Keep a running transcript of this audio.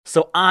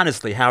So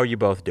honestly, how are you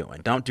both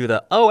doing? Don't do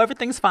the, oh,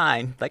 everything's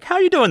fine. Like, how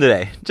are you doing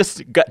today?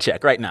 Just gut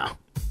check right now.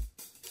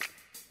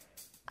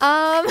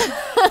 Yeah,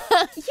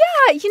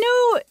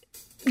 good.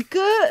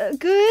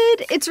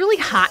 It's really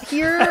hot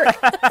here.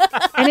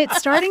 And it's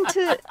starting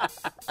to,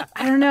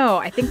 I don't know.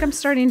 I think I'm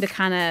starting to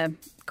kind of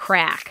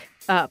crack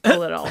up a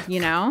little,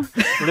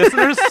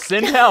 Listeners,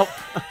 send help.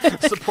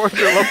 Support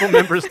your local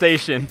member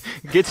station.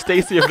 Get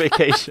Stacey a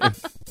vacation.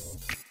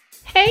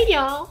 Hey,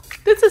 y'all.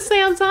 This is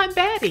Sam's Aunt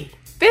Betty.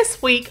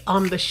 This week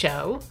on the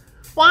show,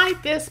 why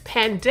this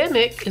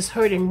pandemic is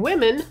hurting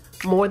women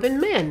more than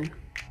men.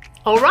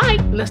 All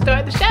right, let's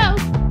start the show.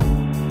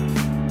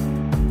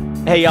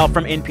 Hey, y'all,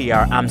 from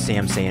NPR, I'm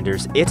Sam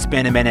Sanders. It's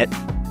been a minute.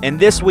 And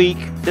this week,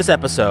 this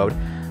episode,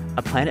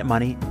 a Planet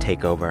Money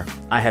takeover.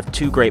 I have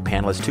two great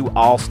panelists, two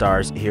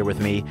all-stars here with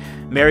me.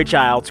 Mary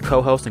Childs,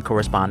 co-host and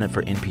correspondent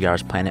for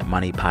NPR's Planet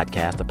Money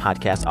podcast, a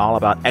podcast all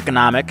about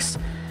economics.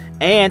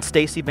 And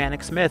Stacey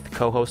Vanek Smith,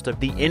 co-host of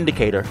The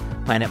Indicator,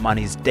 Planet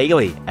Money's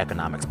daily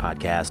economics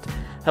podcast.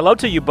 Hello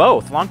to you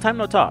both. Long time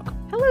no talk.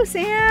 Hello,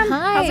 Sam.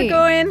 Hi. How's it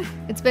going?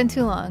 It's been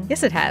too long.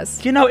 Yes, it has.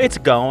 It's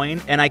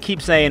going, and I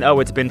keep saying, oh,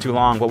 it's been too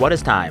long, but what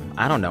is time?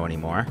 I don't know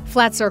anymore.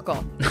 Flat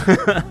circle.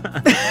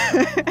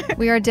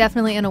 We are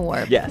definitely in a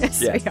warp.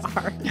 Yes. We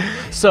are.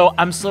 So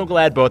I'm so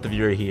glad both of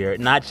you are here,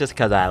 not just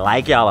because I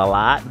like y'all a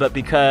lot, but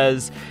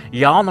because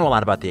y'all know a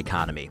lot about the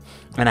economy.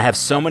 And I have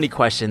so many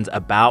questions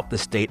about the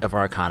state of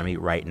our economy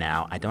right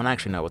now. I don't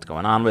actually know what's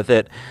going on with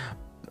it.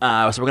 So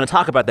we're going to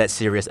talk about that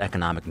serious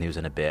economic news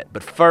in a bit.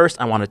 But first,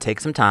 I want to take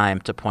some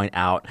time to point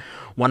out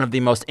one of the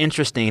most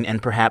interesting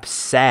and perhaps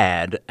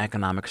sad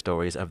economic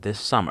stories of this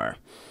summer.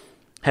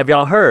 Have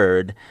y'all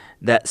heard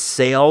that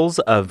sales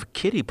of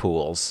kiddie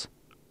pools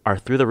are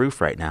through the roof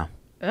right now?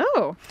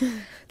 Oh,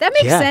 that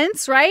makes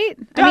sense, right?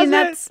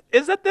 That's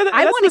I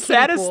want the a kiddie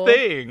saddest pool.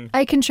 thing.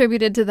 I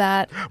contributed to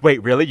that.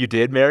 Wait, really? You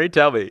did, Mary?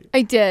 Tell me.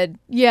 I did.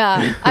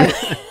 Yeah.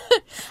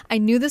 I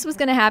knew this was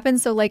going to happen.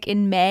 So like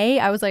in May,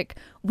 I was like,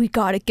 we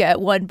got to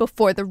get one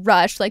before the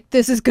rush. Like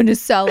this is going to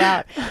sell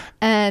out.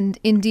 And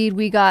indeed,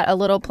 we got a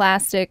little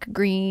plastic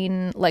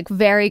green, like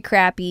very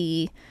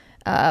crappy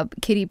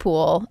kiddie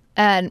pool.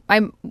 And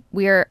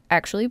we're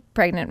actually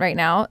pregnant right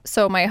now.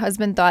 So my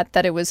husband thought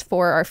that it was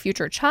for our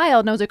future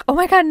child. And I was like, oh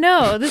my God,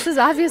 no, this is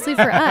obviously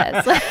for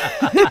us.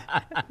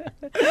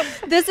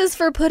 This is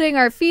for putting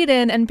our feet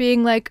in and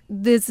being like,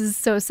 this is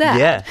so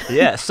sad.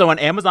 Yeah. So an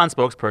Amazon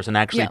spokesperson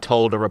actually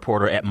told a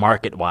reporter at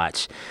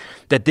MarketWatch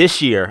that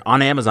this year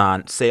on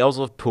Amazon, sales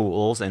of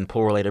pools and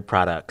pool-related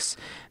products,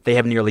 they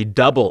have nearly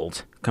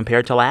doubled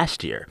compared to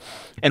last year.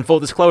 And full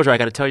disclosure, I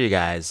got to tell you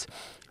guys,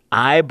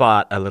 I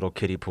bought a little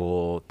kiddie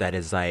pool that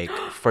is like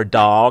for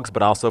dogs,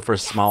 but also for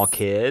small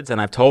kids.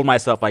 And I've told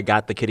myself I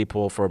got the kiddie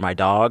pool for my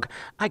dog.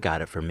 I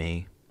got it for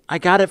me.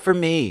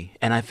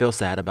 And I feel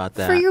sad about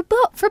that.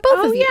 For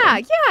both of you.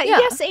 Yeah.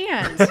 Yes,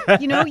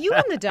 and. You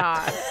and the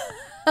dog.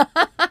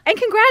 And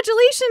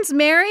congratulations,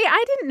 Mary.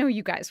 I didn't know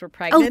you guys were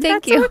pregnant. Oh,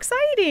 thank you. That's you. so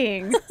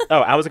exciting. Oh,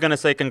 I was going to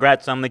say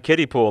congrats on the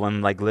kiddie pool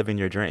and like living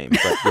your dream.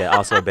 But yeah,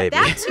 also a baby.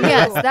 That too.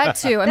 Yes, that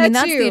too. I mean,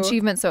 that's too. the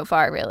achievement so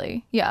far,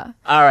 really. Yeah.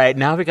 All right,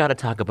 now we got to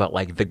talk about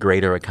like the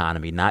greater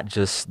economy, not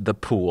just the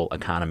pool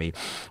economy.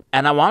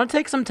 And I want to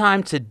take some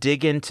time to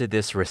dig into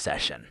this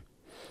recession.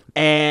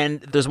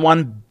 And there's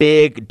one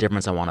big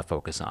difference I want to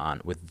focus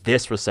on with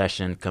this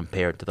recession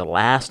compared to the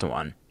last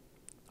one.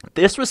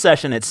 This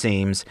recession, it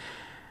seems,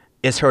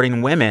 is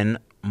hurting women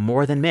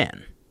more than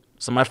men.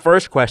 So my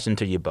first question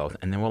to you both,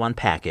 and then we'll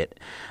unpack it.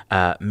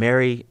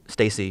 Mary,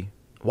 Stacey,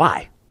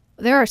 why?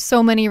 There are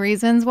so many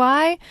reasons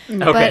why,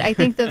 but I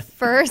think the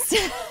first,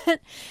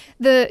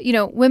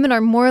 women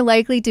are more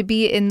likely to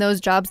be in those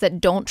jobs that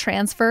don't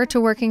transfer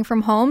to working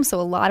from home. So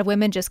a lot of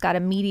women just got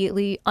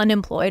immediately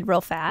unemployed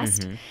real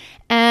fast. Mm-hmm.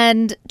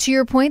 And to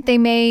your point, they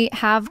may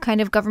have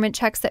kind of government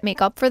checks that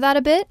make up for that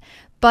a bit.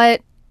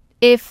 But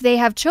if they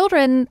have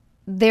children,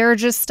 they're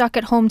just stuck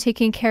at home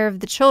taking care of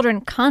the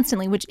children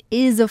constantly, which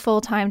is a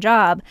full-time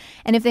job.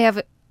 And if they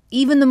have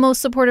even the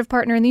most supportive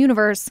partner in the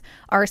universe,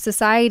 our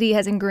society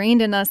has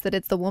ingrained in us that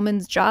it's the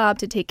woman's job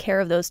to take care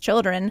of those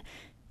children,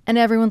 and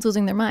everyone's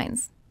losing their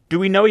minds. Do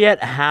we know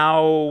yet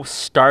how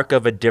stark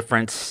of a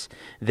difference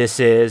this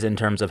is in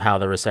terms of how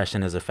the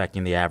recession is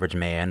affecting the average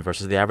man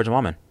versus the average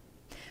woman?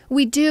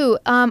 We do.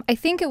 I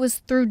think it was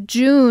through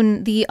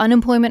June, the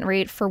unemployment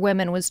rate for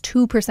women was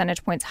 2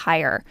 percentage points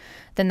higher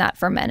than that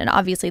for men. And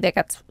obviously that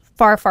gets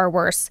far, far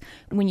worse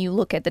when you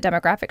look at the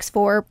demographics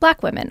for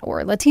Black women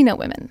or Latina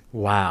women.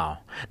 Wow.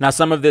 Now,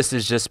 some of this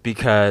is just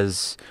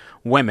because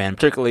women,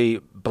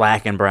 particularly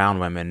Black and brown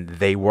women,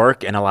 they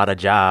work in a lot of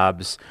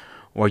jobs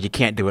where you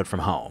can't do it from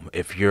home.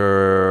 If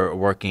you're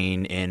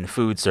working in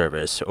food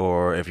service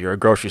or if you're a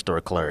grocery store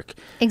clerk,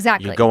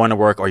 exactly, you're going to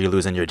work or you're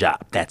losing your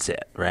job. That's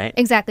it, right?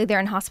 Exactly. They're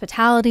in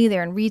hospitality,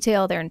 they're in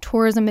retail, they're in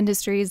tourism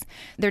industries.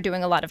 They're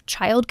doing a lot of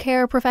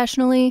childcare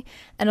professionally.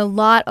 And a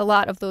lot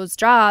of those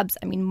jobs,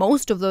 I mean,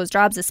 most of those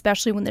jobs,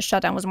 especially when the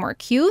shutdown was more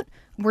acute,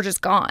 were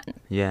just gone.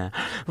 Yeah.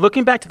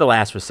 Looking back to the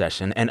last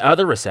recession and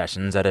other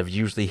recessions that have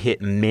usually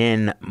hit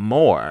men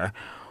more,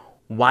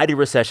 why do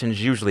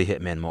recessions usually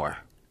hit men more?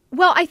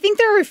 Well, I think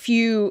there are a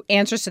few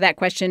answers to that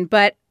question,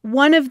 but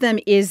one of them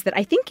is that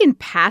I think in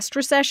past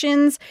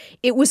recessions,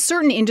 it was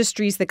certain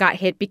industries that got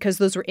hit because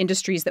those were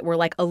industries that were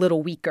like a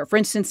little weaker. For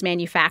instance,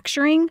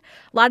 manufacturing.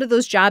 A lot of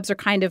those jobs are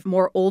kind of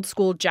more old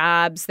school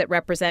jobs that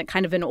represent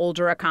kind of an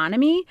older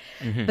economy,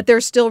 but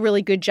they're still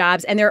really good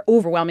jobs and they're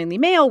overwhelmingly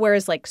male,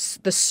 whereas like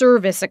the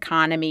service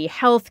economy,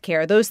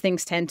 healthcare, those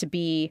things tend to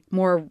be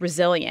more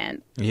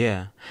resilient.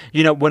 Yeah.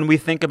 You know, when we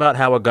think about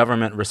how a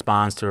government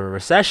responds to a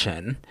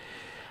recession,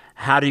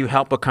 how do you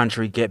help a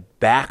country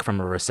get back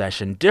from a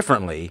recession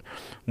differently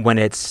when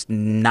it's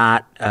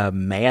not a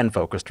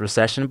man-focused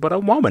recession, but a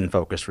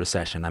woman-focused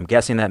recession? I'm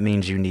guessing that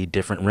means you need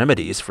different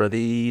remedies for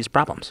these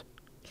problems.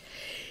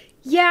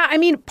 Yeah, I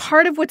mean,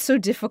 part of what's so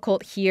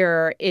difficult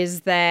here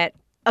is that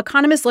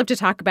economists love to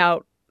talk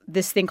about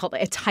this thing called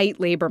a tight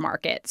labor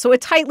market. So a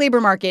tight labor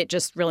market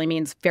just really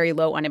means very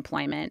low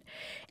unemployment.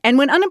 And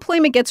when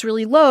unemployment gets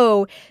really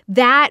low,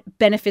 that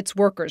benefits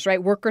workers,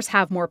 right? Workers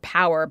have more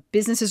power.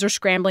 Businesses are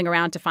scrambling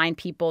around to find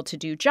people to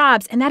do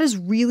jobs. And that is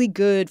really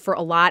good for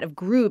a lot of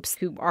groups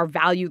who are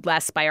valued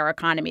less by our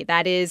economy.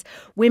 That is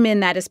women,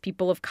 that is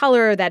people of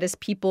color, that is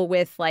people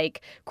with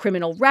like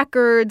criminal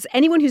records.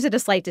 Anyone who's at a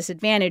slight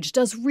disadvantage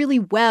does really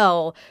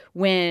well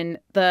when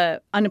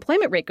the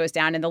unemployment rate goes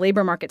down and the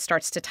labor market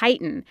starts to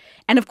tighten.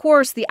 And of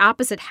course, the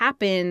opposite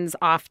happens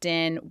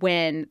often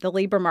when the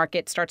labor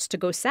market starts to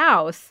go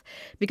south.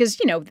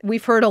 Because, you know,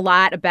 we've heard a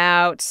lot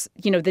about,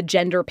 you know, the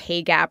gender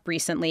pay gap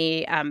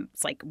recently.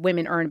 It's like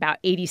women earn about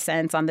 80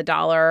 cents on the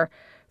dollar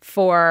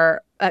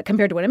for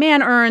compared to what a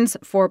man earns.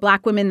 For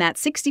Black women,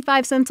 that's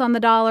 65 cents on the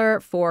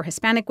dollar. For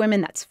Hispanic women,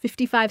 that's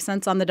 55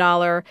 cents on the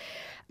dollar.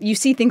 You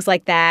see things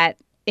like that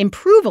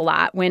improve a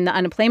lot when the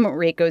unemployment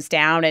rate goes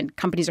down and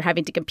companies are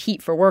having to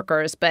compete for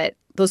workers. But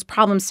those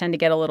problems tend to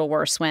get a little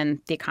worse when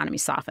the economy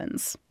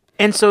softens.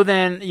 And so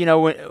then, you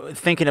know,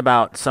 thinking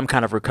about some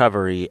kind of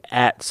recovery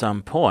at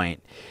some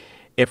point,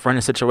 if we're in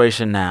a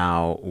situation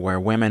now where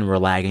women were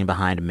lagging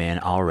behind men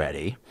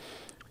already,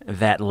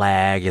 that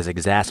lag is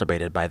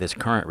exacerbated by this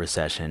current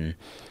recession.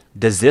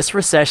 Does this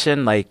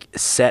recession, like,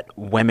 set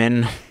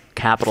women,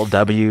 capital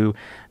W,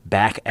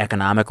 back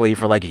economically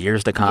for, like,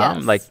 years to come?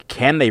 Yes. Like,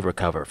 can they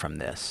recover from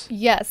this?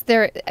 Yes.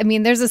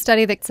 There's a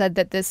study that said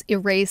that this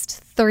erased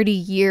 30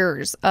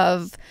 years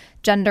of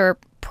gender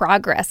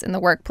progress in the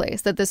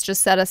workplace, that this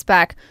just set us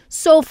back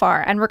so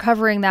far, and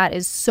recovering that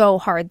is so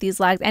hard. These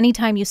lags,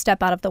 anytime you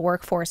step out of the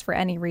workforce for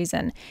any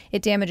reason,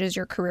 it damages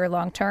your career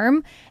long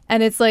term.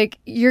 And it's like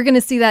you're going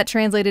to see that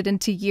translated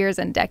into years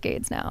and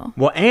decades now.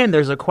 Well, and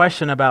there's a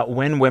question about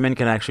when women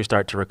can actually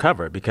start to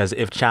recover, because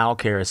if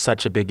childcare is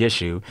such a big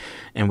issue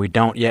and we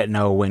don't yet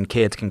know when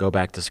kids can go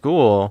back to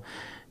school,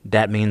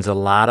 that means a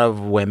lot of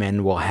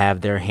women will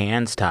have their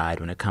hands tied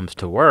when it comes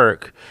to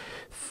work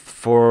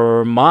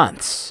for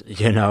months,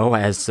 you know,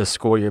 as the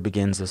school year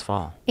begins this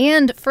fall.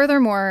 And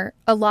furthermore,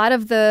 a lot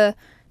of the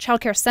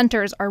childcare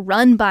centers are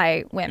run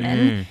by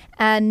women.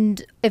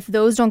 And if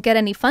those don't get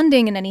any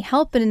funding and any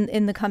help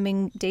in the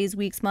coming days,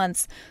 weeks,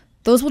 months,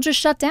 those will just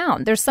shut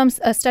down. There's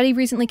a study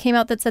recently came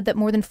out that said that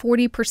more than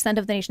 40%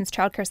 of the nation's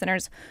childcare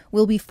centers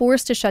will be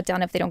forced to shut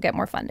down if they don't get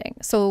more funding.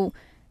 So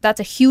that's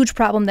a huge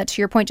problem that,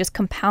 to your point, just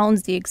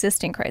compounds the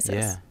existing crisis.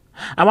 Yeah.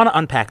 I want to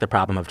unpack the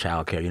problem of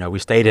childcare. You know, we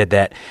stated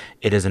that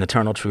it is an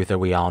eternal truth that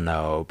we all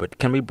know, but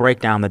can we break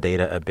down the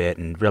data a bit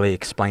and really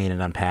explain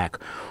and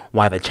unpack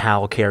why the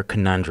childcare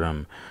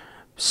conundrum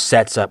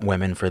sets up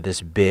women for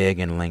this big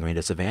and lingering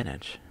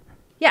disadvantage?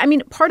 Yeah, I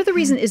mean, part of the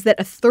reason is that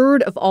a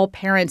third of all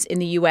parents in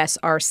the U.S.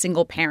 are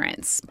single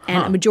parents,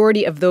 and a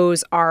majority of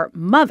those are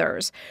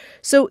mothers.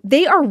 So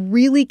they are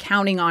really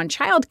counting on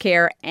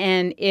childcare.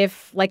 And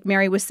if, like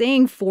Mary was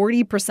saying,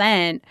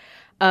 40%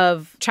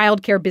 of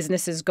childcare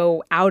businesses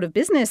go out of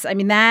business, I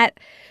mean, that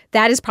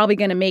is probably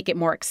going to make it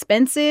more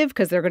expensive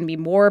because there are going to be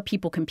more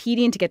people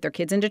competing to get their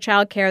kids into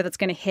childcare. That's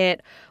going to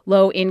hit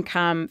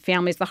low-income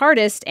families the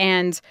hardest.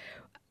 And,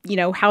 you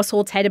know,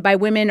 households headed by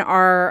women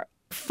are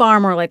far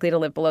more likely to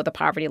live below the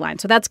poverty line.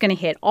 So that's going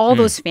to hit all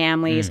those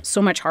families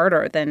so much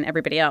harder than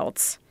everybody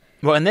else.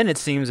 Well, and then it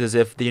seems as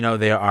if, you know,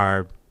 there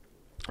are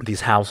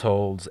these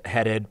households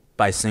headed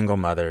by single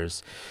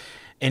mothers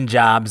in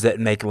jobs that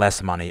make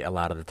less money a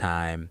lot of the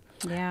time.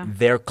 Yeah.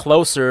 They're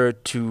closer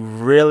to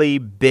really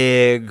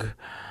big,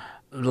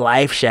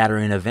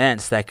 life-shattering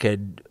events that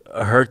could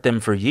hurt them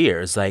for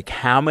years. Like,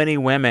 how many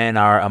women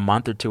are a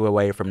month or two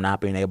away from not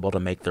being able to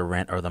make the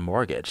rent or the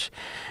mortgage?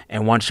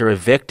 And once you're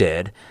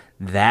evicted,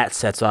 that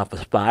sets off a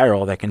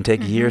spiral that can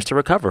take years to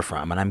recover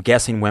from. And I'm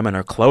guessing women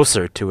are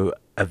closer to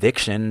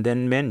eviction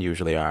than men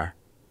usually are.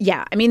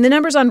 Yeah, I mean, the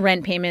numbers on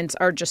rent payments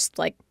are just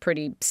like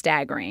pretty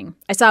staggering.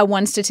 I saw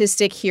one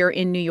statistic here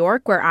in New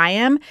York, where I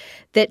am,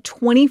 that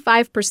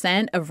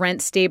 25% of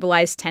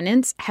rent-stabilized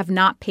tenants have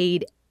not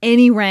paid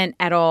any rent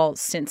at all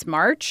since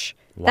March.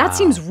 Wow. That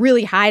seems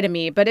really high to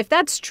me. But if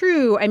that's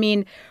true, I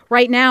mean,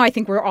 right now I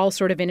think we're all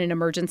sort of in an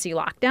emergency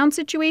lockdown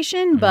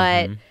situation.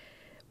 But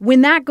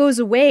when that goes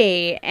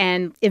away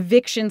and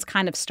evictions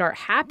kind of start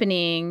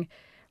happening,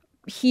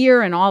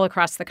 here and all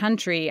across the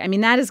country, I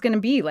mean, that is going to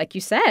be, like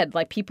you said,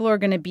 like people are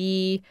going to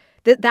be,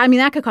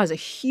 that could cause a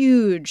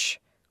huge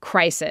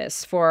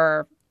crisis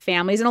for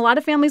families. And a lot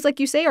of families, like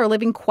you say, are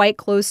living quite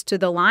close to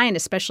the line,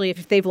 especially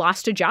if they've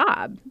lost a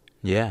job.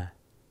 Yeah.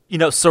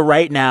 So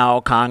right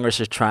now, Congress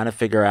is trying to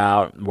figure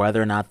out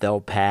whether or not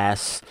they'll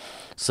pass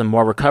some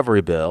more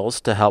recovery bills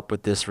to help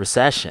with this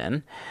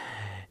recession.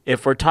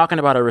 If we're talking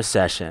about a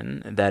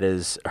recession that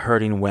is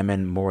hurting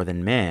women more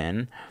than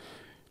men,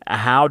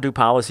 how do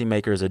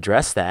policymakers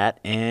address that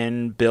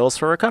in bills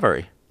for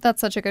recovery?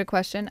 That's such a good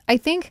question. I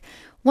think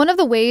one of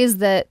the ways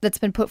that's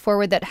been put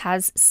forward that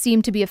has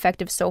seemed to be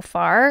effective so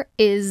far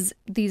is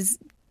these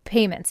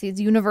payments, these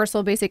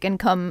universal basic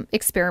income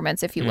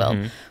experiments, if you will,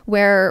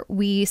 where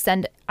we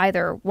send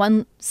either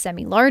one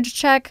semi-large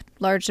check,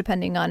 large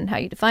depending on how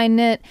you define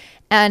it,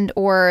 and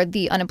or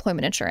the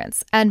unemployment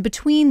insurance. And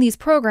between these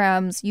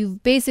programs,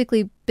 you've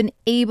basically been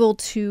able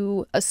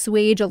to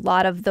assuage a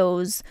lot of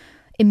those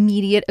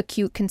immediate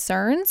acute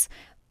concerns.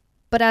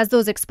 But as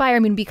those expire, I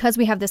mean, because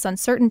we have this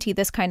uncertainty,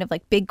 this kind of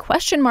like big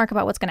question mark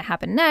about what's going to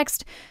happen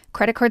next,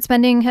 credit card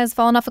spending has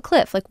fallen off a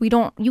cliff. Like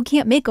you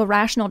can't make a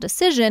rational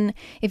decision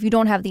if you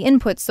don't have the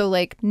input. So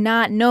like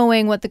not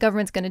knowing what the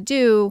government's going to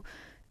do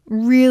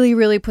really,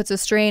 really puts a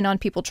strain on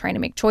people trying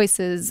to make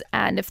choices.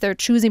 And if they're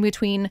choosing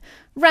between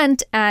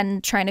rent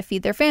and trying to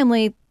feed their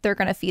family, they're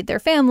going to feed their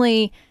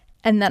family.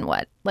 And then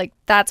what? Like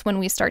that's when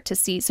we start to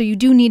see. So you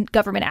do need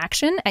government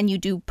action, and you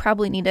do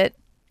probably need it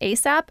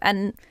ASAP.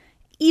 And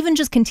even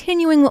just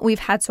continuing what we've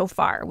had so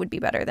far would be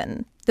better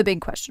than the big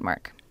question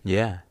mark.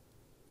 Yeah.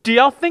 Do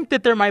y'all think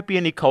that there might be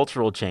any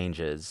cultural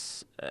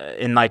changes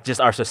in like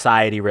just our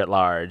society writ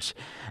large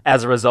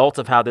as a result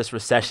of how this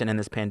recession and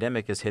this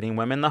pandemic is hitting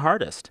women the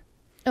hardest?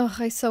 Oh,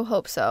 I so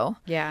hope so.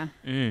 Yeah.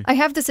 I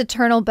have this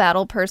eternal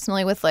battle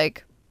personally with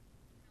like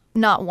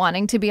not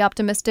wanting to be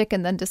optimistic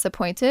and then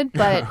disappointed,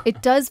 but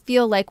it does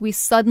feel like we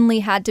suddenly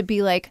had to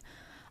be like,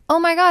 oh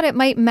my God, it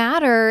might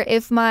matter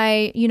if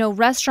my,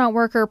 restaurant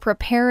worker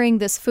preparing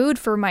this food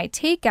for my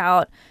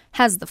takeout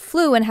has the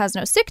flu and has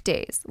no sick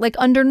days. Like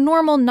under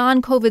normal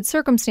non-COVID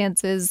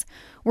circumstances,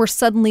 we're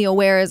suddenly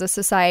aware as a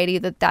society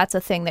that that's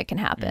a thing that can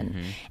happen.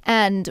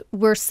 And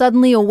we're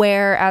suddenly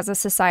aware as a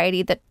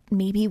society that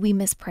maybe we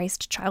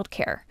mispriced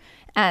childcare,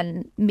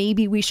 and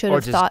maybe we should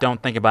have thought. Or just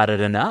don't think about it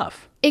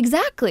enough.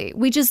 Exactly.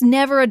 We just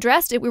never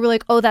addressed it. We were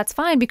like, oh, that's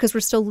fine, because we're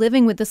still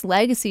living with this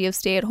legacy of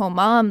stay-at-home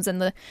moms and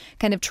the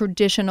kind of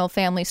traditional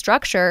family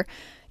structure.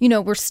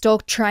 We're still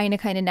trying to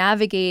kind of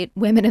navigate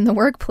women in the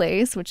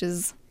workplace, which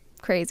is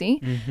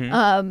crazy.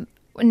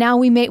 Now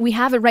we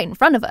have it right in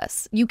front of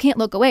us. You can't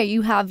look away.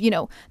 You have,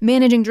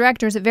 managing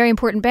directors at very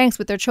important banks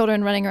with their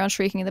children running around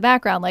shrieking in the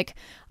background. Like,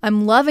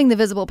 I'm loving the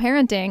visible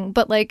parenting,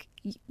 but like,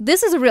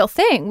 this is a real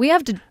thing. We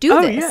have to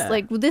do this. Yeah.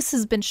 Like, this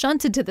has been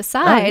shunted to the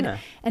side,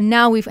 and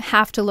now we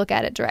have to look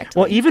at it directly.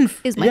 Well, even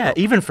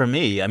for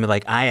me, I mean,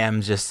 like, I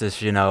am just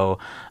this,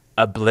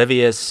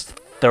 oblivious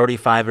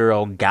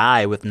 35-year-old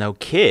guy with no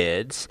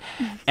kids.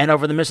 And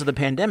over the midst of the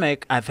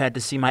pandemic, I've had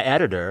to see my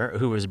editor,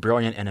 who was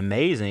brilliant and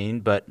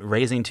amazing, but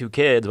raising 2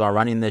 kids while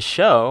running this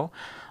show.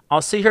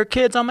 I'll see her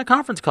kids on the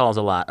conference calls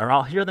a lot, or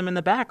I'll hear them in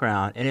the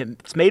background. And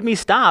it's made me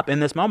stop in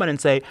this moment and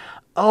say,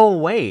 oh,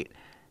 wait,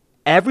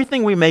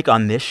 everything we make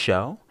on this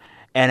show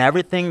and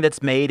everything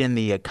that's made in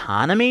the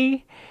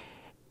economy,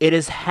 it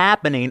is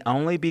happening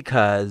only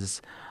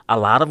because a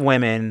lot of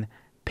women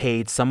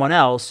paid someone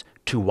else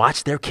to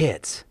watch their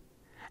kids.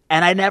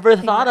 And I never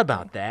thought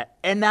about that.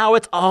 And now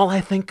it's all I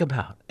think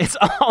about. It's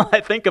all I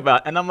think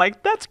about. And I'm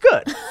like, that's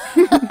good.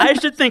 I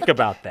should think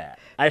about that.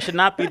 I should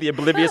not be the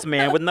oblivious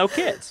man with no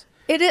kids.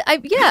 It is,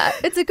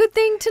 it's a good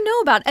thing to know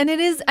about. And it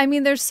is, I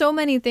mean, there's so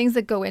many things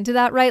that go into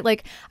that, right?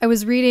 Like, I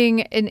was reading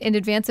in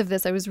advance of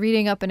this, I was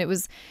reading up, and it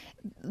was,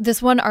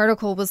 this one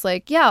article was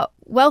like, yeah,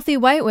 wealthy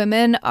white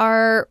women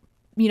are,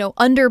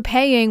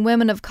 underpaying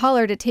women of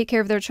color to take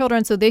care of their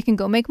children so they can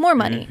go make more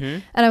money.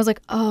 And I was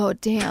like, oh,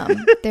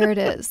 damn, there it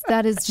is.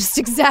 That is just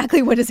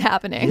exactly what is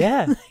happening.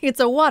 Yeah. It's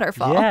a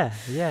waterfall.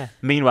 Yeah.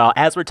 Meanwhile,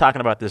 as we're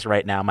talking about this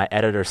right now, my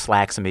editor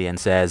slacks me and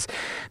says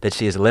that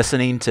she is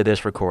listening to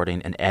this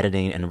recording and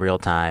editing in real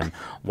time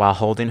while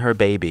holding her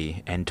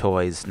baby and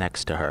toys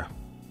next to her.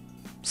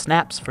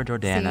 Snaps for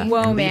Jordana.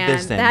 Whoa, man.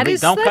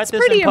 That's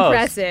pretty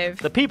impressive.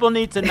 The people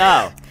need to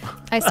know.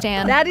 I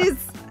stand.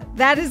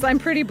 That is, I'm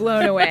pretty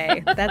blown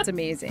away. That's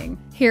amazing.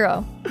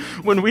 Hero.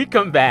 When we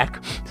come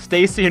back,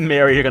 Stacey and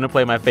Mary are going to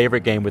play my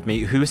favorite game with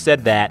me, Who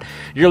Said That?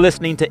 You're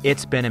listening to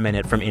It's Been a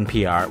Minute from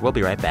NPR. We'll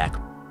be right back.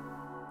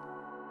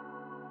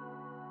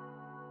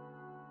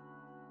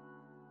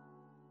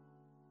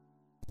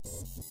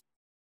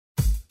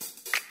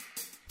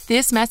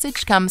 This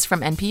message comes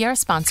from NPR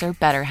sponsor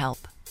BetterHelp.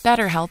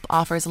 BetterHelp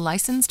offers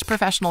licensed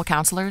professional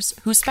counselors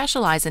who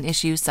specialize in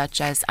issues such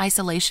as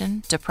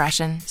isolation,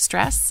 depression,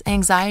 stress,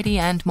 anxiety,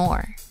 and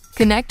more.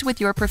 Connect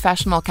with your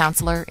professional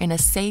counselor in a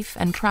safe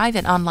and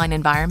private online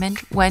environment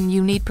when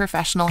you need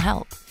professional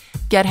help.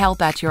 Get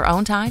help at your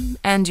own time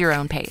and your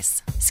own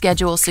pace.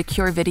 Schedule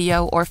secure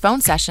video or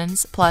phone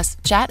sessions, plus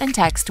chat and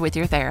text with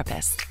your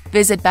therapist.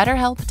 Visit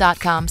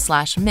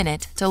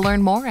BetterHelp.com/Minute to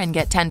learn more and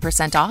get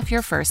 10% off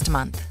your first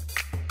month.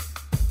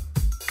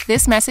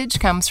 This message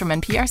comes from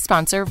NPR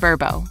sponsor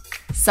Vrbo.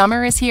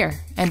 Summer is here,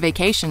 and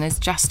vacation is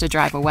just a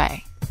drive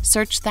away.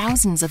 Search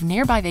thousands of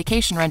nearby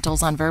vacation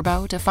rentals on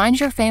Vrbo to find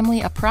your family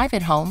a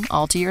private home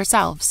all to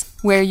yourselves,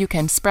 where you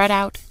can spread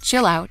out,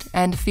 chill out,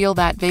 and feel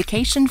that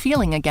vacation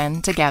feeling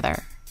again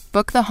together.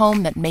 Book the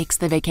home that makes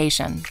the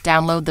vacation.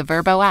 Download the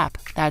Vrbo app.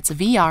 That's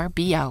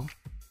VRBO.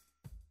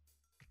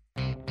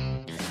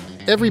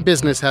 Every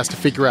business has to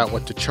figure out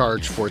what to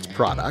charge for its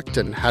product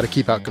and how to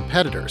keep out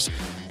competitors.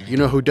 You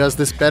know who does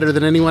this better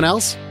than anyone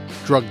else?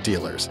 Drug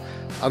dealers.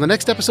 On the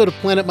next episode of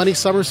Planet Money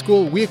Summer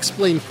School, we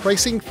explain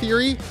pricing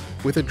theory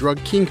with a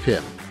drug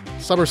kingpin.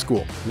 Summer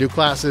School, new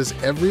classes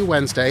every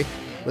Wednesday.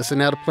 Listen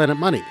now to Planet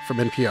Money from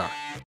NPR.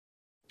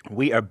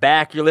 We are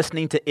back. You're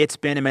listening to It's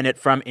Been a Minute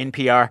from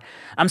NPR.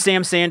 I'm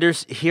Sam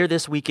Sanders, here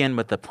this weekend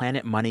with the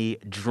Planet Money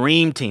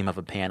dream team of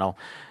a panel.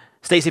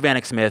 Stacey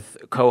Vanek Smith,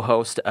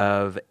 co-host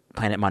of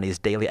Planet Money's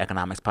daily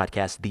economics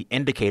podcast, The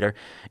Indicator,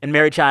 and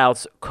Mary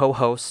Childs,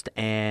 co-host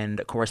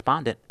and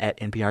correspondent at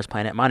NPR's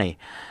Planet Money.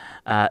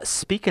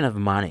 Speaking of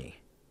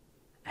money,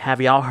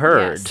 have y'all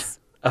heard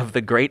of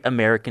the great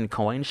American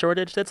coin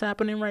shortage that's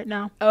happening right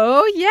now?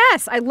 Oh,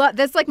 yes.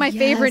 That's like my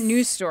favorite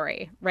news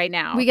story right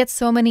now. We get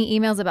so many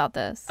emails about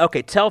this.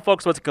 Okay, tell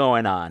folks what's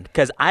going on,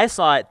 because I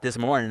saw it this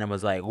morning and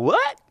was like,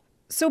 what?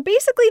 So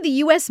basically, the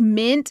U.S.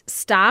 Mint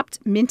stopped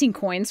minting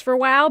coins for a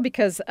while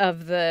because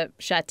of the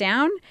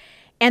shutdown.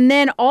 And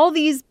then all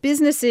these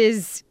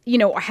businesses,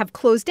 have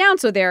closed down.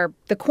 So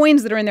the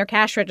coins that are in their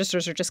cash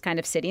registers are just kind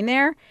of sitting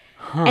there.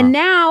 Huh. And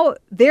now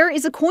there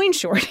is a coin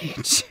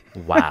shortage.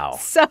 Wow.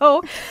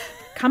 So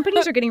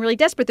companies are getting really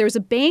desperate. There was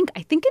a bank,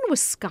 I think in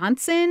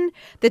Wisconsin,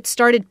 that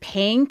started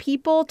paying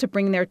people to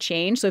bring their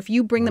change. So if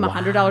you bring them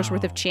 $100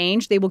 worth of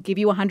change, they will give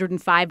you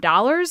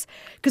 $105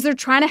 because they're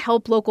trying to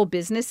help local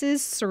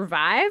businesses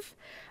survive.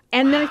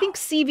 And then I think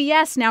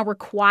CVS now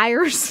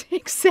requires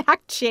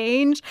exact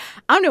change.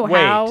 I don't know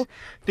how.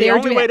 The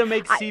only way to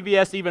make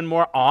CVS even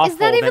more awful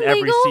than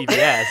every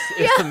CVS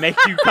is to make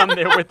you come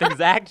there with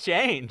exact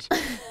change.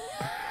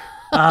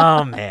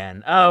 Oh,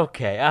 man.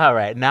 Okay. All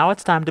right. Now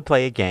it's time to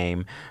play a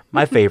game.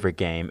 My favorite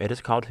game. It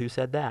is called Who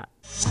Said That?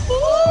 Who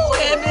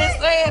am I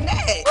saying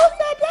that? Who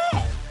said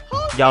that?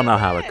 Y'all know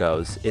how it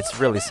goes. It's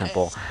really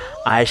simple.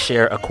 I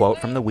share a quote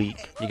from the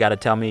week. You got to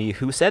tell me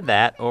who said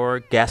that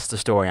or guess the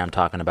story I'm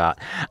talking about.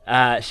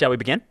 Shall we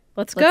begin?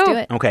 Let's go. Do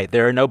it. Okay.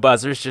 There are no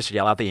buzzers. Just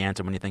yell out the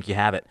answer when you think you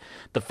have it.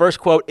 The first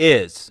quote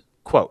is,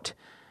 quote,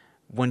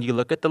 "When you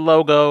look at the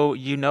logo,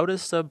 you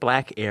notice a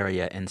black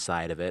area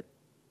inside of it.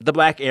 The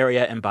black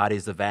area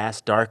embodies the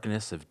vast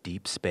darkness of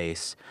deep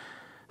space.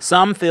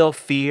 Some feel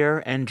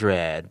fear and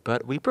dread,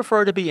 but we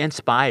prefer to be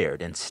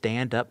inspired and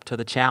stand up to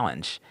the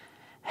challenge.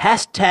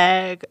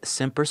 Hashtag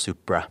Semper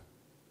Supra."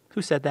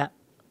 Who said that?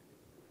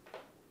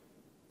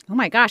 Oh,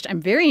 my gosh.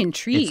 I'm very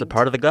intrigued. It's a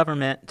part of the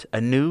government,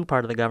 a new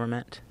part of the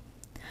government.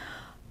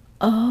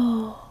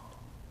 Oh,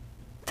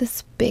 the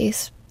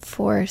Space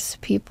Force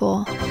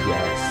people.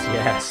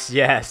 Yes.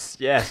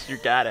 You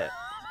got it.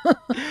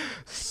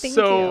 Thank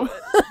you.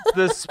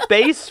 The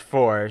Space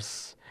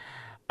Force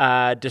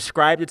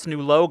described its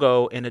new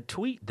logo in a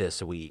tweet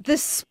this week. The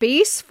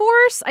Space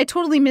Force? I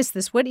totally missed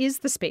this. What is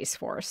the Space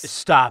Force?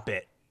 Stop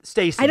it.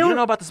 Stacey, you don't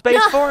know about the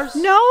Space Force?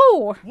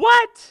 No.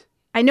 What?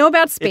 I know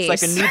about space.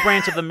 It's like a new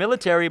branch of the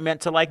military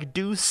meant to,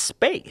 do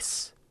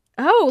space.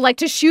 Oh, like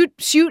to shoot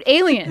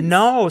aliens.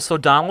 No. So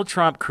Donald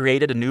Trump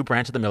created a new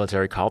branch of the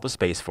military called the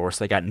Space Force.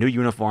 They got new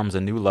uniforms, a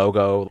new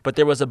logo. But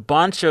there was a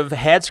bunch of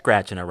head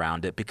scratching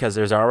around it because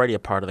there's already a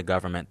part of the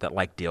government that,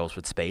 deals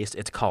with space.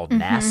 It's called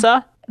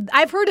NASA.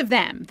 I've heard of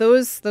them.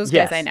 Those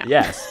guys I know.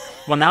 Yes.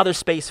 Well, now there's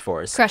Space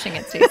Force. Crushing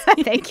it,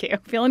 Stacey. Thank you.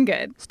 Feeling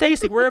good.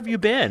 Stacey, where have you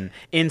been?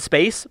 In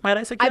space, might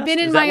I suggest? I've been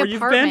in my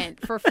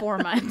apartment for 4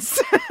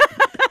 months.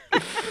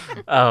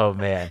 Oh,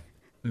 man.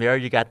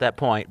 Mary, you got that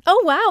point.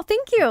 Oh, wow.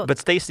 Thank you. But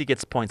Stacey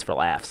gets points for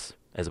laughs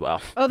as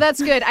well. Oh,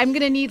 that's good. I'm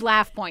going to need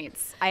laugh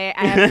points. I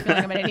have a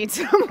feeling I'm going to need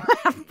some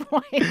laugh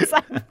points.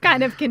 I'm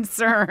kind of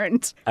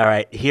concerned. All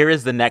right. Here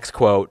is the next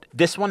quote.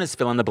 This one is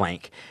fill in the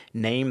blank.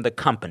 Name the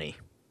company.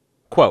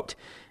 Quote,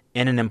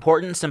 "In an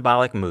important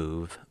symbolic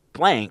move,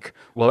 blank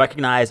will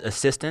recognize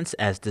assistants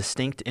as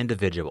distinct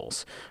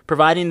individuals,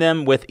 providing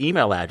them with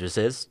email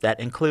addresses that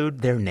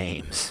include their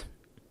names."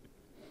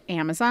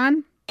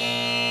 Amazon?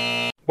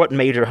 What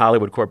major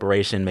Hollywood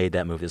corporation made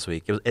that move this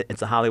week?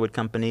 It's a Hollywood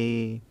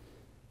company.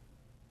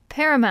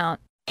 Paramount.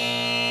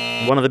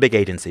 One of the big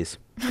agencies.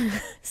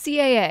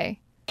 CAA.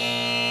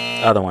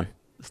 Other one.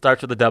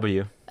 Starts with a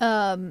W.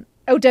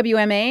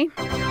 OWMA?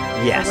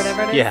 Yes. Or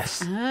whatever it is?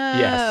 Yes. Oh.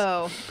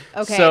 Yes.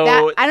 Okay.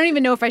 So, I don't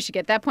even know if I should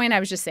get that point. I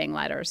was just saying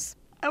letters.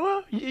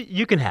 Well,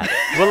 you can have it.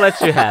 We'll let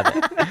you have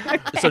it.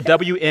 Okay. So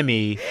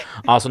WME,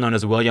 also known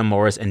as William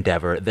Morris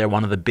Endeavor, they're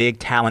one of the big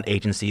talent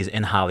agencies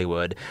in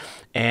Hollywood.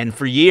 And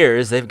for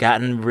years, they've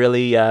gotten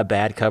really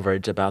bad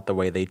coverage about the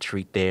way they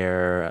treat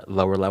their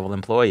lower-level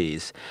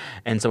employees.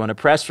 And so in a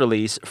press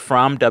release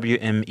from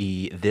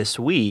WME this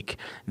week,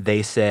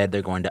 they said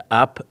they're going to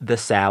up the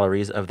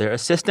salaries of their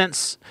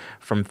assistants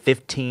from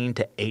 $15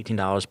 to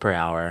 $18 per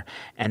hour.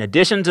 In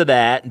addition to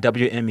that,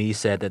 WME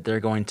said that they're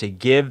going to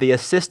give the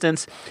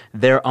assistants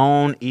their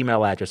own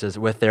email addresses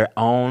with their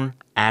own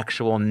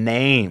actual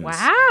names.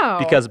 Wow.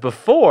 Because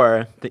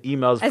before, the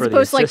emails As for the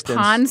opposed to like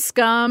assistants...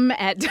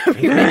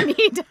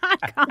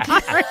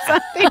 ponscum@wme.com or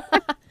something.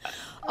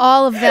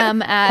 All of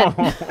them at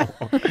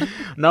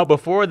No,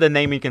 before the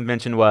naming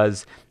convention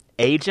was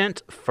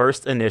agent,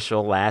 first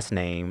initial, last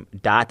name,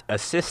 dot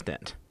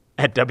assistant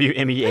at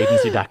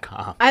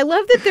WMEagency.com. I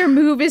love that their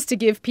move is to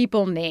give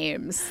people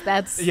names.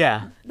 That's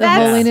Yeah. The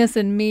Holiness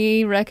in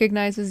Me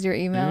recognizes your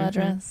email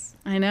address.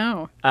 I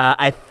know.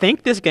 I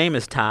think this game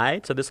is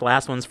tied, so this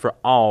last one's for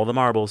all the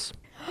marbles.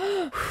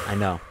 I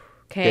know.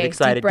 Okay. Get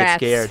excited, deep breaths.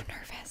 get scared.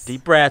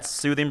 Deep breaths,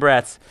 soothing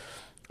breaths.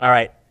 All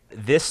right.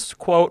 This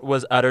quote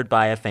was uttered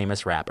by a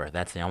famous rapper.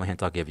 That's the only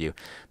hint I'll give you.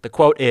 The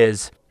quote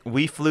is,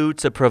 "We flew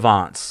to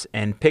Provence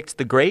and picked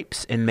the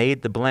grapes and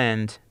made the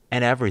blend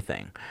and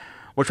everything.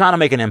 We're trying to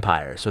make an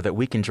empire so that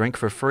we can drink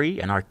for free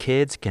and our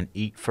kids can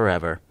eat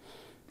forever."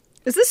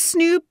 Is this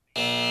Snoop?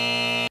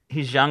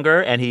 He's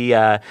younger, and he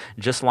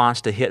just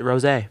launched a hit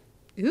rosé.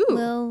 Ooh.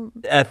 Well,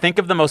 Think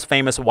of the most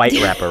famous white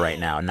rapper right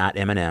now, not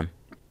Eminem.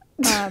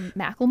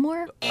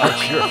 Macklemore?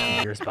 Oh, you're a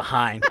few years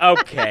behind.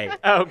 Okay.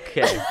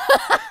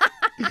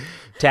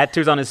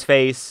 Tattoos on his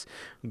face,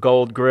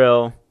 gold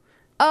grill.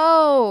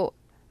 Oh,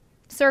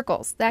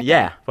 Circles. That guy.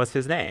 Yeah, what's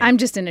his name? I'm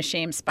just in a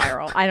shame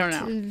spiral. I don't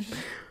know.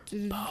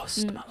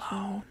 Post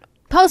Malone.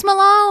 Post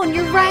Malone,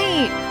 you're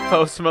right.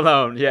 Post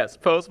Malone, yes,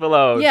 Post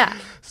Malone. Yeah.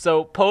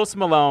 So Post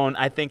Malone,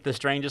 I think the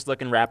strangest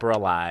looking rapper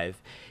alive.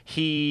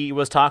 He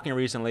was talking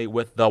recently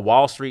with the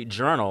Wall Street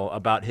Journal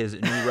about his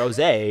new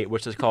rosé,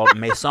 which is called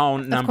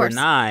Maison Number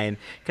 9.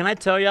 Can I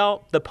tell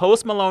y'all, the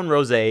Post Malone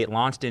rosé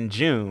launched in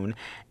June,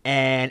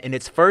 and in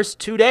its first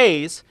 2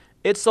 days,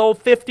 it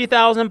sold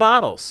 50,000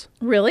 bottles.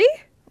 Really?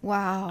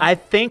 Wow. I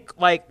think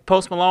like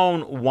Post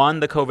Malone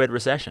won the COVID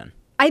recession.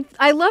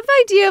 I love the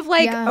idea of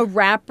like Yeah. a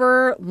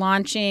rapper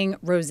launching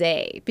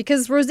rosé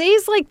because rosé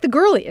is like the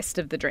girliest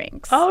of the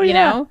drinks. Oh, you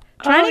yeah. know,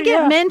 trying Oh, to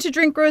get yeah. men to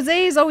drink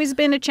rosé has always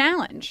been a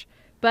challenge.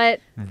 But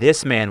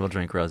This man will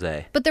drink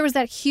rosé. But there was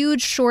that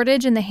huge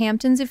shortage in the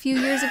Hamptons a few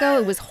years ago.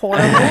 It was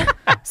horrible.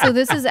 So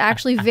this is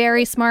actually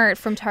very smart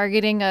from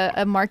targeting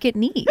a market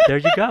need. There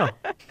you go.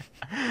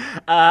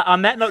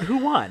 On that note, who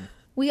won?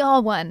 We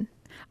all won.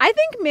 I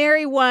think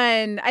Mary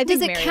won. I think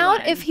Does it Mary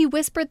count won. if he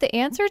whispered the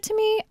answer to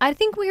me? I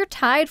think we are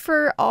tied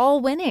for all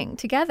winning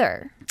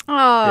together.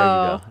 Oh, There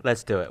you go.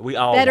 Let's do it. We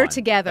all Better won.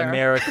 together.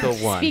 America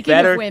won. Speaking of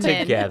Better women.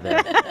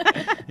 together.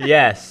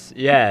 Yes.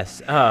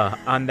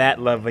 On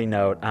that lovely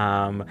note,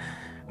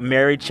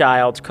 Mary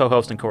Childs,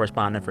 co-host and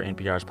correspondent for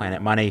NPR's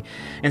Planet Money,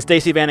 and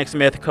Stacey Vanek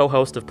Smith,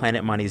 co-host of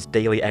Planet Money's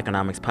daily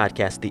economics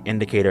podcast, The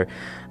Indicator.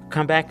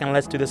 Come back and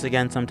let's do this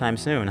again sometime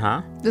soon,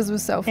 huh? This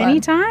was so fun.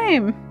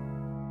 anytime.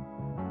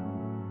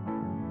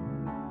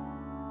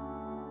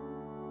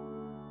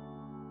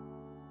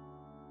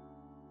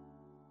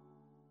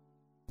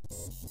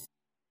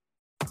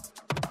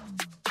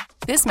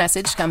 This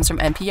message comes from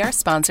NPR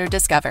sponsor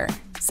Discover.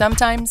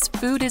 Sometimes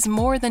food is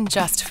more than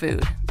just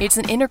food. It's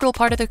an integral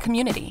part of the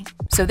community.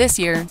 So this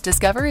year,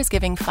 Discover is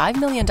giving $5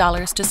 million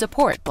to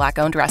support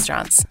Black-owned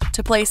restaurants.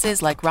 To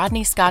places like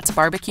Rodney Scott's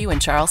Barbecue in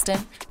Charleston,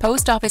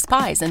 Post Office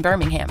Pies in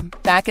Birmingham,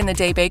 Back in the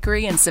Day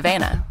Bakery in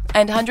Savannah,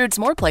 and hundreds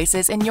more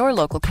places in your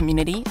local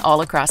community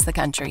all across the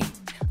country.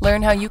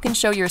 Learn how you can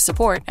show your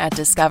support at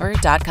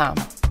discover.com.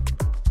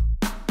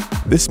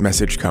 This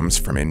message comes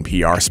from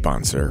NPR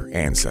sponsor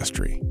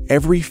Ancestry.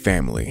 Every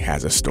family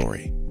has a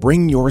story.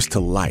 Bring yours to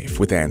life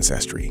with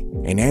Ancestry.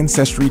 An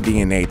Ancestry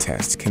DNA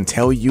test can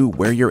tell you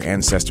where your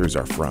ancestors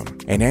are from.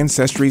 And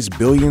Ancestry's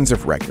billions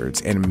of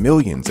records and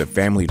millions of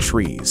family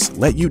trees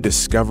let you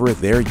discover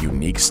their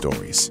unique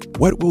stories.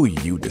 What will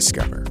you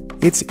discover?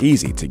 It's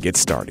easy to get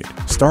started.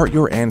 Start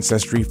your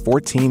Ancestry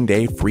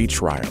 14-day free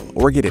trial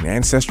or get an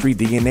Ancestry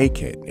DNA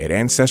kit at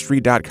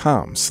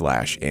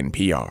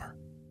Ancestry.com/NPR.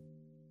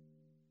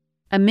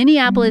 A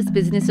Minneapolis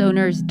business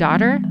owner's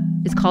daughter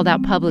is called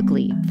out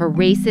publicly for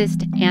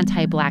racist,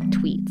 anti-Black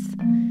tweets.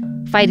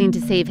 Fighting to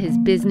save his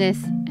business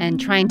and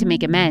trying to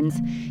make amends,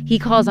 he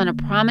calls on a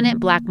prominent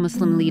Black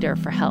Muslim leader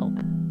for help.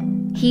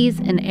 He's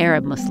an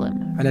Arab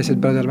Muslim. And I said,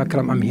 Brother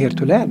Makram, I'm here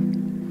to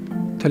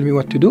learn. Tell me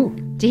what to do.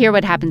 To hear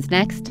what happens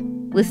next,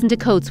 listen to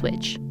Code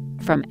Switch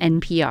from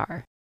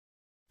NPR.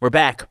 We're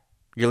back.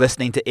 You're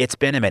listening to It's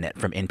Been a Minute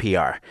from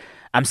NPR.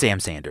 I'm Sam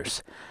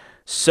Sanders.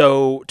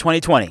 So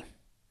 2020,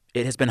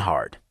 it has been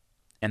hard.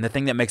 And the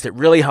thing that makes it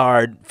really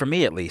hard, for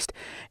me at least,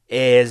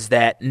 is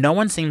that no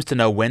one seems to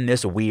know when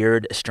this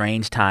weird,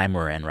 strange time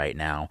we're in right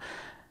now,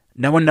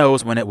 no one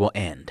knows when it will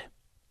end.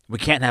 We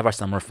can't have our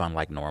summer fun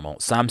like normal.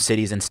 Some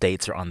cities and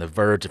states are on the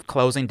verge of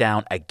closing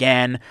down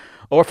again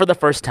or for the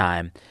first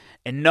time,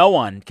 and no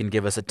one can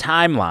give us a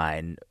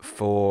timeline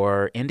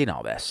for ending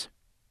all this.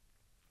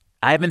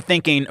 I've been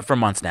thinking for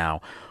months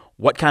now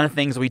what kind of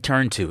things we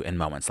turn to in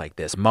moments like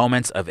this,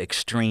 moments of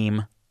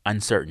extreme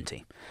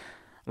uncertainty.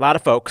 A lot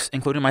of folks,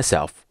 including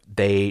myself,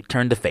 they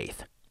turn to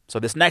faith. So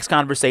this next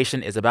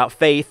conversation is about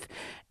faith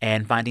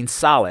and finding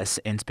solace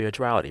in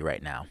spirituality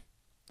right now.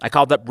 I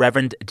called up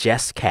Reverend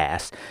Jess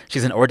Cass.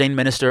 She's an ordained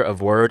minister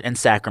of Word and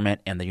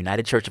Sacrament in the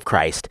United Church of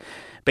Christ,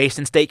 based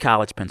in State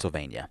College,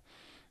 Pennsylvania.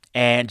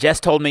 And Jess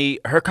told me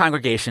her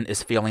congregation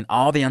is feeling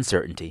all the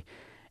uncertainty,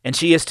 and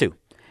she is too.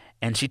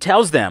 And she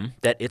tells them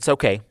that it's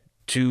okay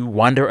to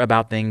wonder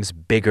about things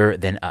bigger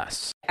than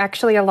us.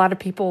 Actually, a lot of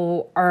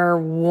people are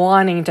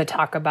wanting to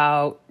talk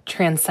about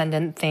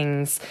transcendent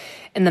things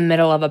in the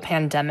middle of a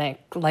pandemic.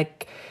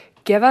 Like,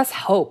 give us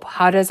hope.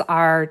 How does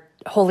our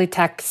holy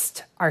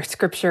text, our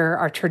scripture,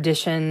 our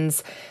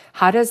traditions,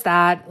 how does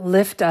that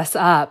lift us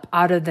up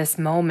out of this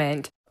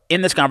moment?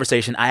 In this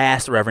conversation, I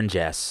asked Reverend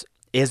Jess,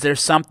 is there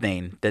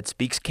something that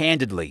speaks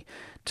candidly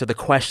to the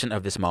question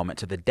of this moment,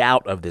 to the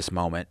doubt of this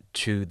moment,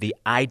 to the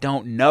I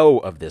don't know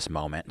of this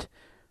moment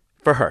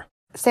for her?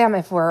 Sam,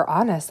 if we're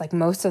honest, like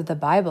most of the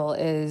Bible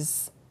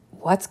is,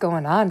 what's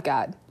going on,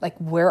 God? Like,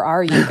 where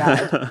are you,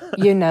 God?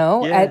 You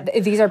know,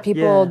 these are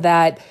people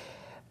that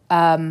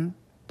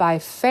by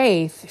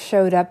faith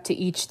showed up to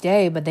each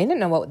day, but they didn't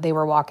know what they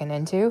were walking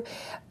into.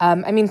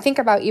 I mean, think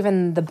about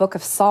even the book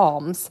of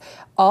Psalms,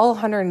 all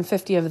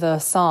 150 of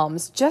those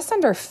Psalms, just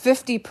under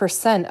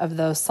 50% of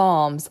those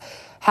Psalms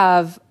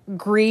have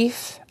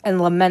grief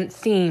and lament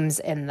themes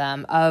in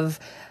them of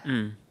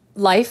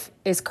life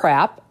is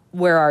crap.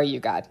 Where are you,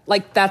 God?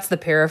 Like, that's the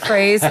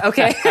paraphrase,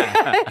 okay?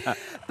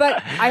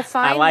 But I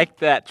find... I like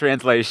that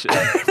translation.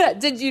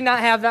 Did you not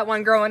have that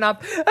one growing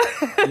up?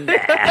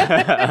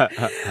 But,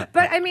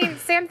 I mean,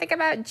 Sam, think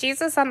about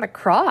Jesus on the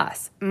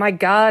cross. My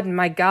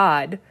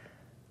God,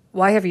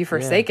 why have you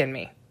forsaken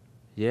me?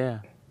 Yeah.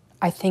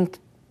 I think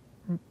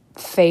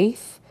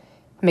faith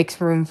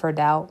makes room for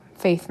doubt.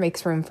 Faith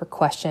makes room for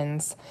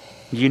questions.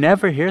 You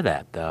never hear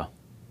that, though.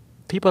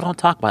 People don't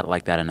talk about it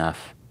like that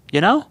enough, you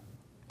know?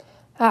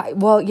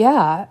 Well,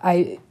 yeah,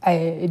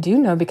 I do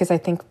know because I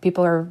think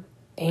people are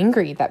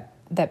angry that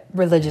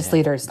religious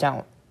leaders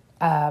don't.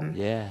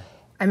 I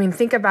mean,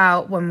 think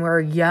about when we're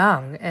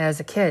young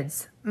as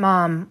kids.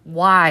 Mom,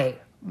 why?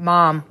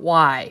 Mom,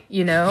 why?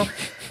 You know?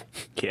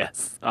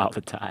 Yes, all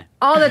the time.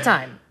 All the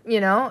time, you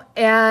know?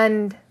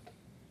 And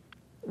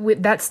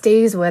that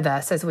stays with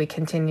us as we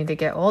continue to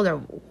get older.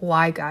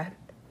 Why, God?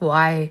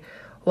 Why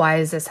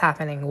is this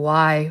happening?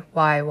 Why?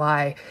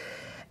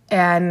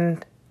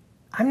 And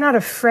I'm not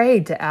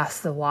afraid to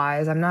ask the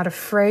whys. I'm not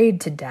afraid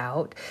to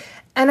doubt.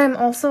 And I'm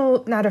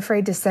also not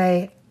afraid to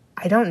say,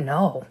 I don't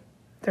know.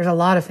 There's a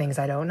lot of things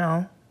I don't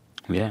know.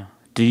 Yeah.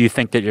 Do you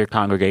think that your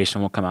congregation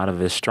will come out of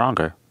this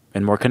stronger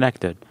and more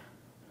connected?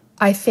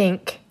 I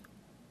think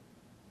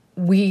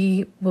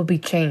we will be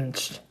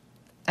changed.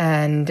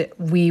 And I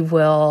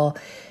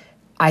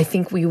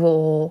think we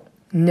will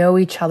know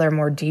each other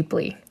more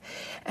deeply.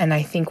 And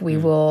I think we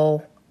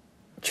will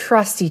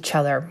trust each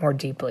other more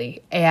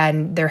deeply.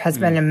 And there has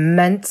been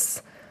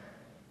immense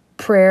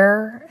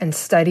prayer and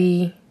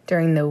study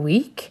during the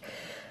week.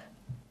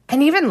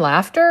 And even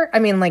laughter. I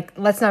mean, like,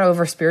 let's not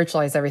over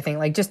spiritualize everything.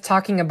 Like, just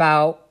talking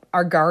about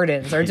our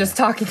gardens or just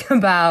talking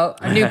about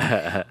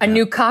a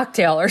new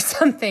cocktail or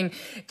something.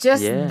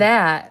 Just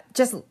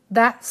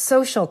that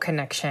social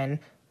connection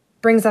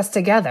brings us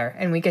together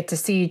and we get to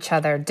see each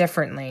other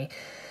differently.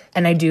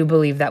 And I do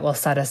believe that will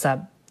set us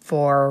up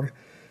for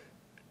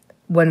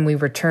when we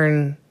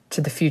return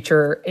to the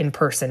future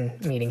in-person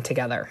meeting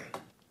together.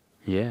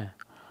 Yeah.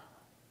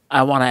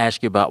 I want to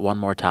ask you about one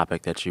more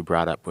topic that you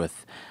brought up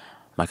with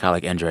my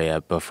colleague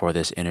Andrea before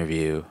this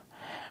interview,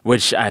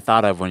 which I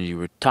thought of when you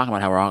were talking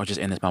about how we're all just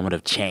in this moment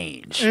of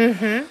change.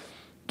 Mm-hmm.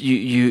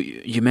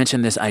 You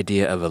mentioned this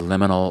idea of a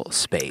liminal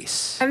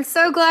space. I'm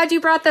so glad you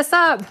brought this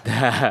up.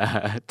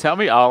 Tell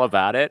me all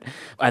about it.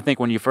 I think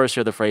when you first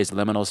hear the phrase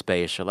liminal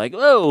space, you're like,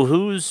 oh,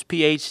 whose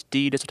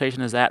PhD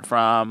dissertation is that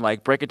from?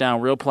 Like, break it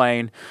down real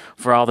plain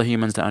for all the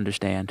humans to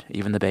understand,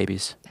 even the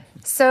babies.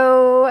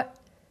 So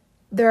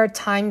there are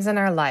times in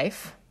our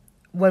life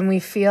when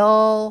we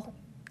feel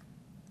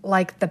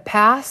like the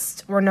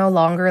past we're no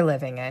longer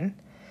living in,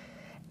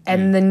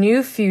 and the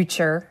new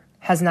future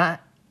has not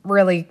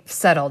really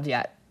settled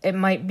yet. It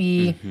might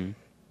be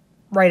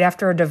right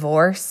after a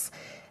divorce,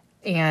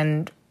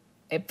 and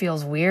it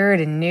feels weird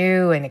and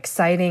new and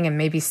exciting and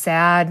maybe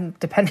sad,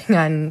 depending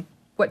on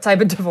what type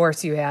of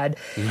divorce you had.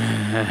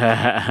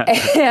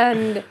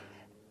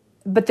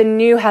 But the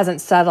new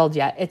hasn't settled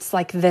yet. It's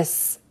like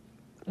this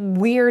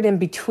weird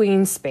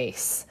in-between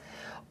space,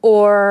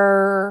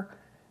 or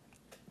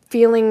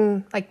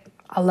feeling like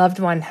a loved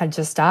one had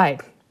just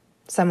died.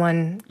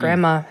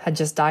 Grandma had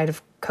just died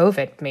of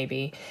COVID,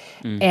 maybe.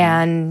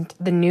 And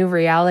the new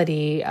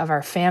reality of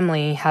our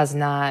family has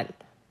not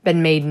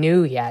been made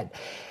new yet.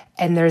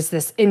 And there's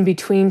this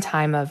in-between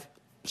time of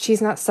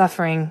she's not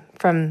suffering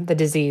from the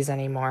disease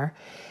anymore.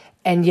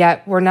 And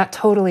yet we're not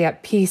totally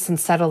at peace and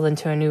settled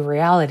into a new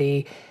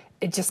reality.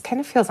 It just kind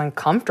of feels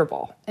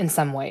uncomfortable in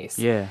some ways.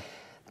 Yeah.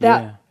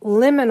 That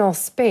liminal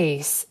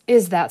space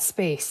is that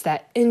space,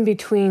 that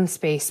in-between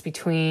space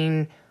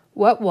between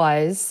what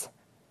was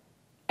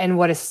and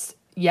what is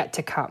yet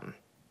to come.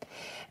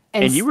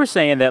 And you were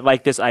saying that,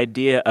 like, this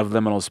idea of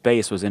liminal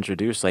space was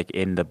introduced, like,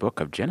 in the book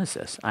of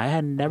Genesis. I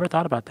had never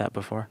thought about that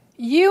before.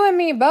 You and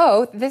me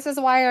both. This is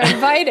why I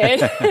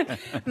invited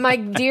my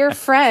dear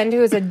friend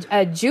who is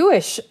a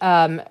Jewish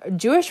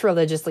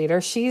religious leader.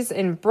 She's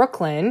in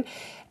Brooklyn,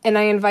 and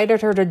I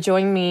invited her to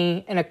join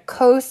me in a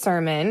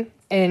co-sermon.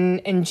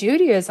 In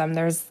Judaism,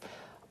 there's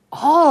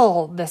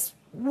all this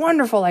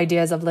wonderful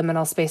ideas of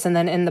liminal space. And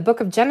then in the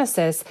book of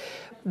Genesis,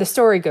 the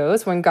story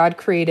goes when God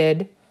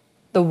created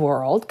the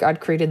world, God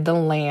created the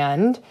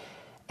land,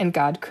 and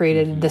God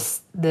created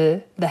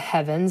the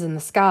heavens and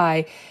the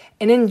sky.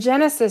 And in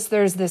Genesis,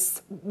 there's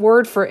this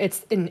word for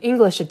it's in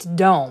English, it's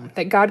dome,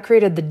 that God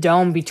created the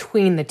dome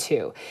between the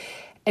two.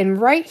 And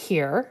right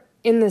here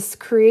in this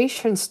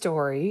creation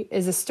story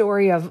is a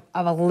story of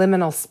a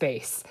liminal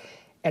space.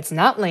 It's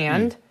not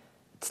land,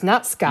 it's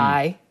not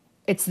sky,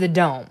 it's the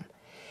dome.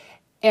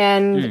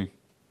 And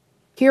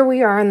here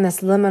we are in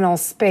this liminal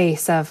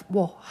space of,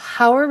 well,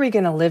 how are we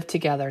going to live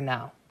together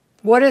now?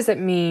 What does it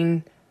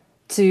mean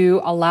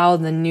to allow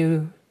the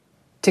new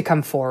to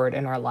come forward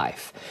in our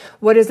life?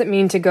 What does it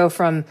mean to go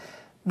from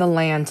the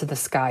land to the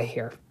sky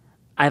here?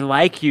 I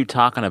like you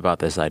talking about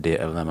this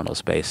idea of liminal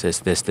space,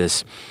 this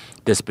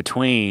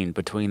between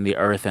the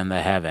earth and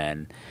the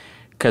heaven,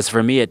 because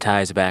for me it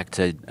ties back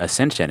to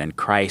ascension and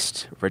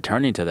Christ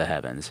returning to the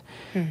heavens.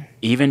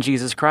 Even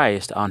Jesus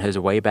Christ, on his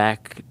way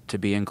back to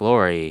be in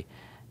glory,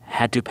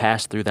 had to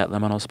pass through that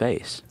liminal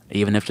space,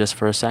 even if just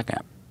for a second.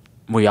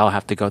 We all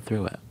have to go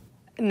through it.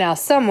 Now,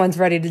 someone's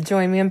ready to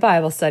join me in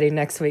Bible study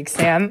next week,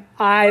 Sam.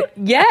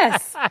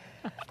 Yes.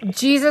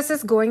 Jesus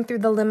is going through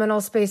the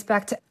liminal space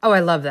back to... Oh,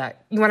 I love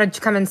that. You want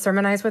to come and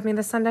sermonize with me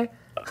this Sunday?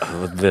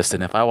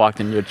 Listen, if I walked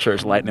in your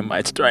church, lightning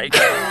might strike.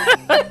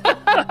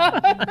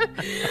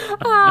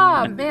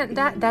 Oh, man,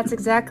 that's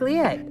exactly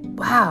it.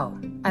 Wow.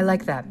 I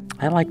like that.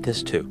 I like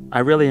this, too. I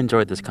really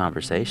enjoyed this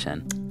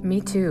conversation.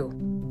 Me, too.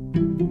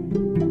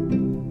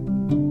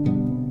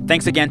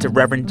 Thanks again to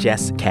Reverend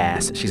Jess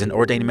Cass. She's an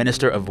ordained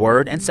minister of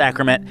Word and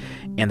Sacrament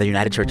in the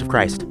United Church of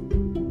Christ.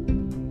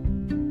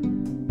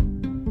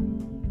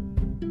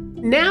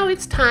 Now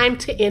it's time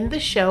to end the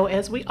show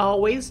as we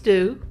always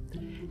do.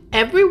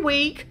 Every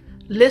week,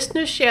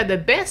 listeners share the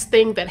best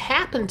thing that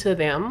happened to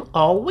them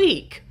all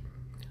week.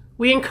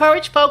 We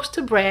encourage folks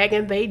to brag,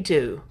 and they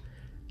do.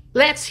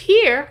 Let's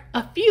hear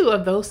a few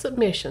of those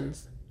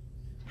submissions.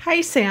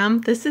 Hi,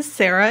 Sam. This is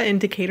Sarah in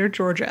Decatur,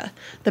 Georgia.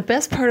 The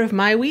best part of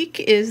my week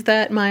is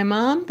that my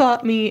mom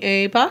bought me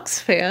a box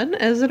fan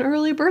as an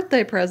early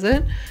birthday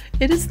present.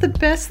 It is the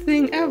best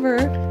thing ever.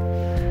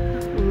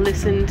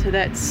 Listen to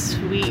that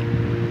sweet,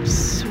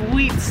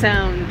 sweet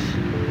sound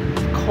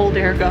of cold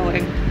air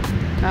going.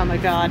 Oh my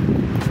God.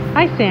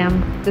 Hi,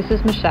 Sam. This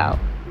is Michelle.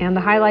 And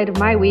the highlight of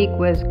my week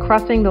was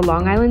crossing the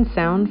Long Island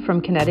Sound from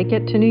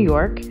Connecticut to New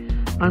York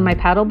on my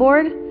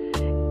paddleboard.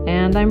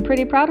 And I'm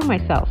pretty proud of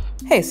myself.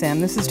 Hey Sam,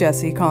 this is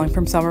Jessie calling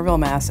from Somerville,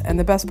 Mass. And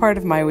the best part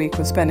of my week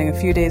was spending a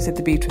few days at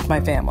the beach with my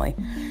family.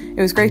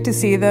 It was great to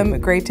see them,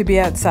 great to be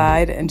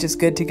outside, and just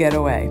good to get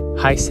away.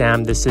 Hi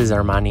Sam, this is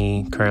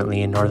Armani,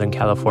 currently in Northern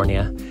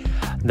California.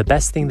 The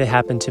best thing that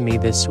happened to me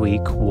this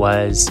week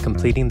was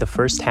completing the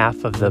first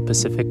half of the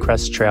Pacific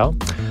Crest Trail.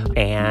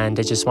 And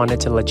I just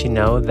wanted to let you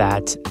know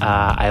that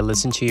I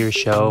listen to your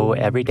show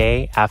every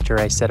day after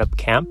I set up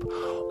camp.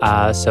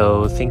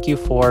 So thank you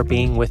for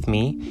being with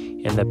me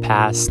in the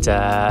past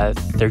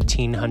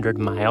 1,300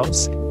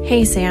 miles.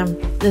 Hey Sam,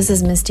 this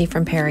is Misty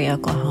from Perry,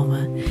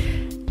 Oklahoma.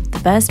 The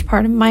best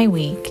part of my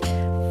week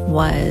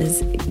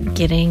was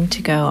getting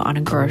to go on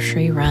a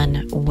grocery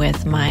run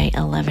with my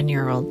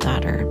 11-year-old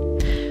daughter.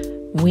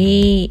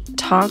 We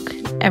talk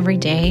every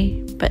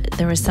day, but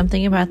there was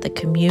something about the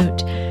commute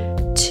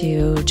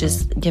to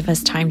just give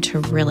us time to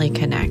really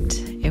connect.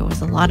 It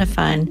was a lot of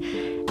fun,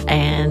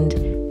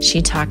 and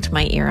she talked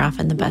my ear off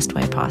in the best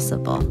way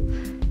possible.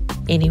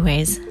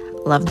 Anyways,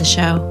 love the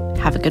show.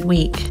 Have a good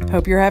week.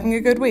 Hope you're having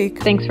a good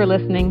week. Thanks for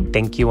listening.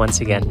 Thank you once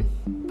again.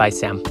 Bye,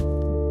 Sam.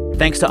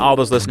 Thanks to all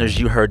those listeners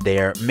you heard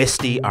there,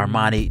 Misty,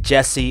 Armani,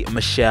 Jessie,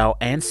 Michelle,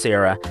 and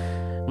Sarah.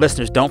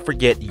 Listeners, don't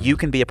forget you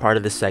can be a part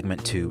of this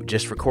segment too.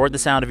 Just record the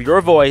sound of your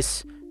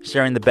voice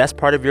sharing the best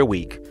part of your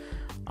week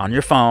on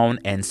your phone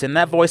and send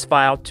that voice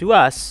file to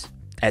us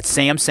at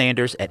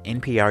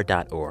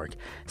samsanders@npr.org.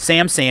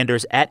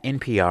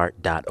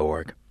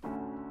 samsanders@npr.org.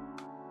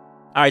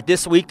 All right,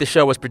 this week the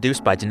show was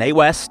produced by Janae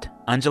West,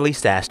 Anjali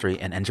Sastry,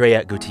 and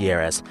Andrea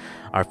Gutierrez.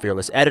 Our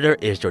fearless editor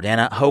is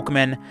Jordana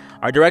Hochman.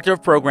 Our director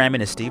of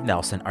programming is Steve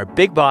Nelson. Our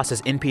big boss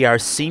is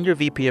NPR's Senior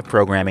VP of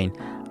Programming,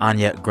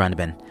 Anya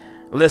Grundman.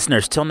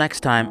 Listeners, till next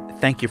time,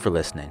 thank you for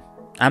listening.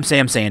 I'm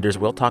Sam Sanders.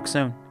 We'll talk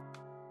soon.